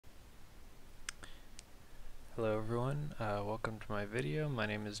Hello everyone, welcome to my video. My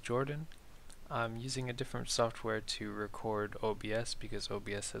name is Jordan. I'm using a different software to record OBS because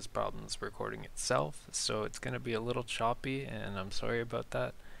OBS has problems recording itself, so it's going to be a little choppy and I'm sorry about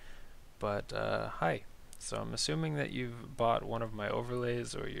that. But hi. So I'm assuming that you've bought one of my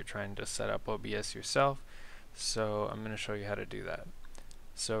overlays or you're trying to set up OBS yourself, so I'm going to show you how to do that.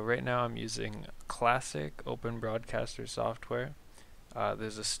 So right now I'm using classic Open Broadcaster software.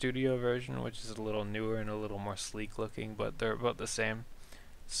 There's a studio version which is a little newer and a little more sleek looking, but they're about the same,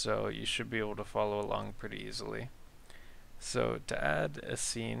 so you should be able to follow along pretty easily. So to add a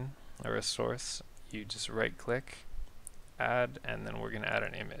scene or a source, you just right click, add, and then we're going to add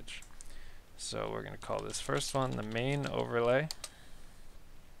an image. So we're going to call this first one the main overlay.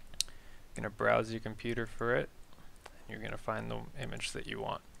 You're going to browse your computer for it, and you're going to find the image that you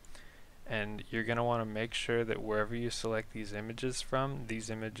want. And you're going to want to make sure that wherever you select these images from, these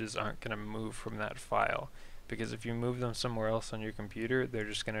images aren't going to move from that file, because if you move them somewhere else on your computer, they're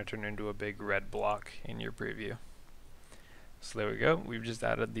just going to turn into a big red block in your preview. So there we go, we've just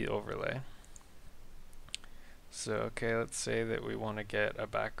added the overlay. So okay, let's say that we want to get a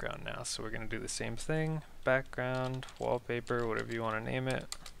background now, so we're going to do the same thing, background, wallpaper, whatever you want to name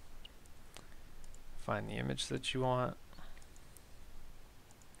it. Find the image that you want.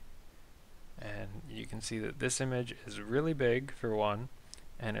 And you can see that this image is really big for one,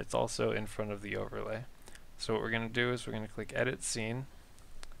 and it's also in front of the overlay. So what we're going to do is we're going to click Edit Scene,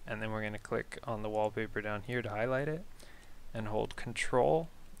 and then we're going to click on the wallpaper down here to highlight it, and hold Control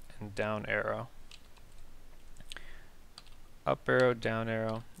and down arrow. Up arrow, down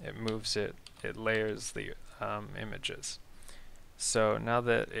arrow, it moves it, it layers the images. So now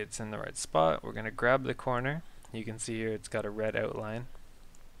that it's in the right spot, we're going to grab the corner. You can see here it's got a red outline.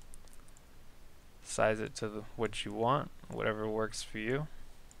 Size it to what you want, whatever works for you.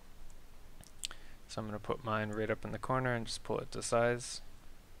 So I'm going to put mine right up in the corner and just pull it to size.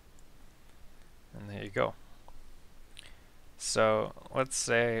 And there you go. So let's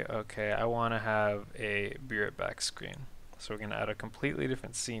say, okay, I want to have a be right back screen. So we're going to add a completely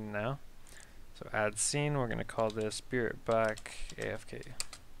different scene now. So add scene, we're going to call this be right back AFK.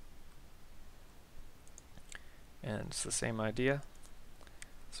 And it's the same idea.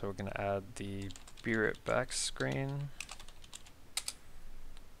 So we're going to add the be right back screen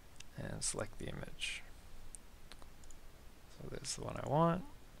and select the image. So this is the one I want.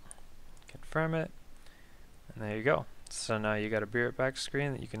 Confirm it. And there you go. So now you got a be right back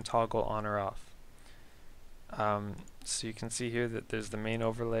screen that you can toggle on or off. So you can see here that there's the main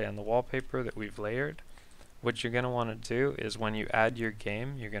overlay and the wallpaper that we've layered. What you're going to want to do is when you add your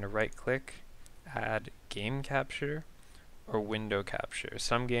game, you're going to right click, add game capture or window capture.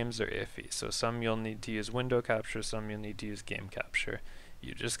 Some games are iffy, so some you'll need to use window capture, some you'll need to use game capture.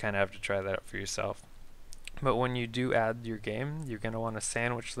 You just kind of have to try that out for yourself. But when you do add your game, you're going to want to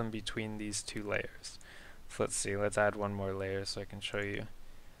sandwich them between these two layers. So let's see, let's add one more layer so I can show you.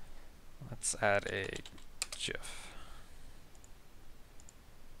 Let's add a GIF.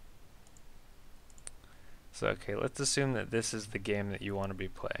 So okay, let's assume that this is the game that you want to be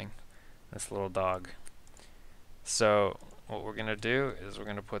playing, this little dog. So what we're going to do is we're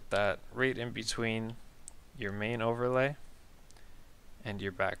going to put that right in between your main overlay and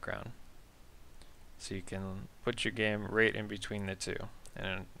your background. So you can put your game right in between the two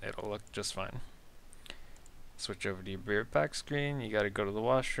and it'll look just fine. Switch over to your be right back screen, you got to go to the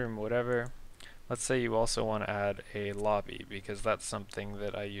washroom, whatever. Let's say you also want to add a lobby, because that's something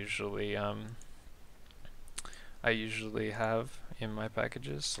that I usually have in my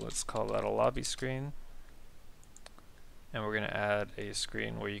packages. So let's call that a lobby screen. And we're going to add a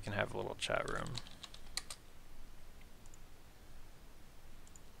screen where you can have a little chat room.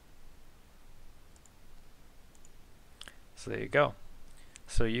 So there you go.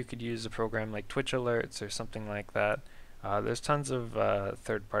 So you could use a program like Twitch Alerts or something like that. There's tons of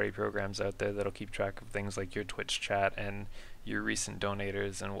third-party programs out there that'll keep track of things like your Twitch chat and your recent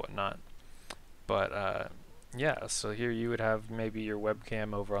donators and whatnot. But yeah, so here you would have maybe your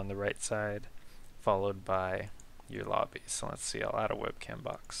webcam over on the right side, followed by your lobby. So let's see, I'll add a webcam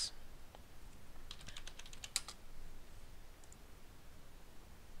box.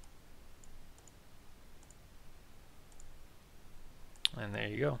 And there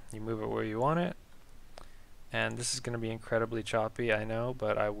you go. You move it where you want it. And this is going to be incredibly choppy, I know,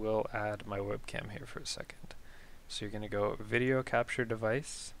 but I will add my webcam here for a second. So you're going to go video capture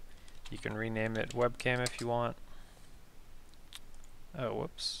device. You can rename it webcam if you want. Oh,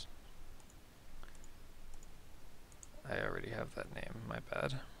 whoops. I already have that name, my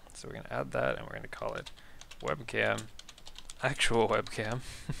bad. So we're going to add that and we're going to call it webcam, actual webcam.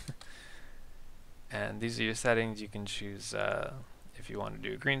 And these are your settings. You can choose if you want to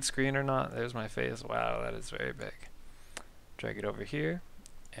do a green screen or not. There's my face. Wow, that is very big. Drag it over here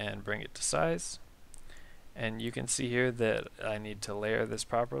and bring it to size. And you can see here that I need to layer this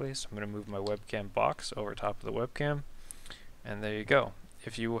properly, so I'm going to move my webcam box over top of the webcam, and there you go.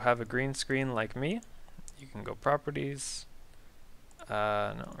 If you have a green screen like me, you can go Properties,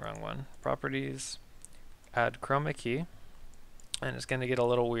 no, wrong one, Properties, add Chroma Key, and it's going to get a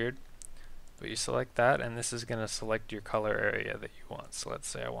little weird, but you select that, and this is going to select your color area that you want. So let's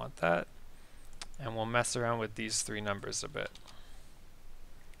say I want that, and we'll mess around with these three numbers a bit.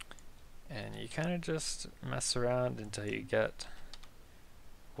 And you kind of just mess around until you get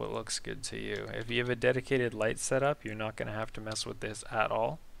what looks good to you. If you have a dedicated light setup, you're not going to have to mess with this at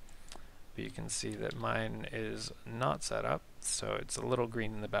all. But you can see that mine is not set up, so it's a little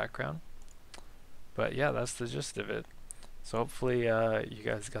green in the background. But yeah, that's the gist of it. So hopefully you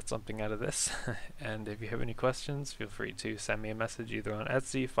guys got something out of this. And if you have any questions, feel free to send me a message either on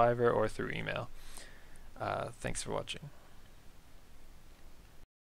Etsy, Fiverr, or through email. Thanks for watching.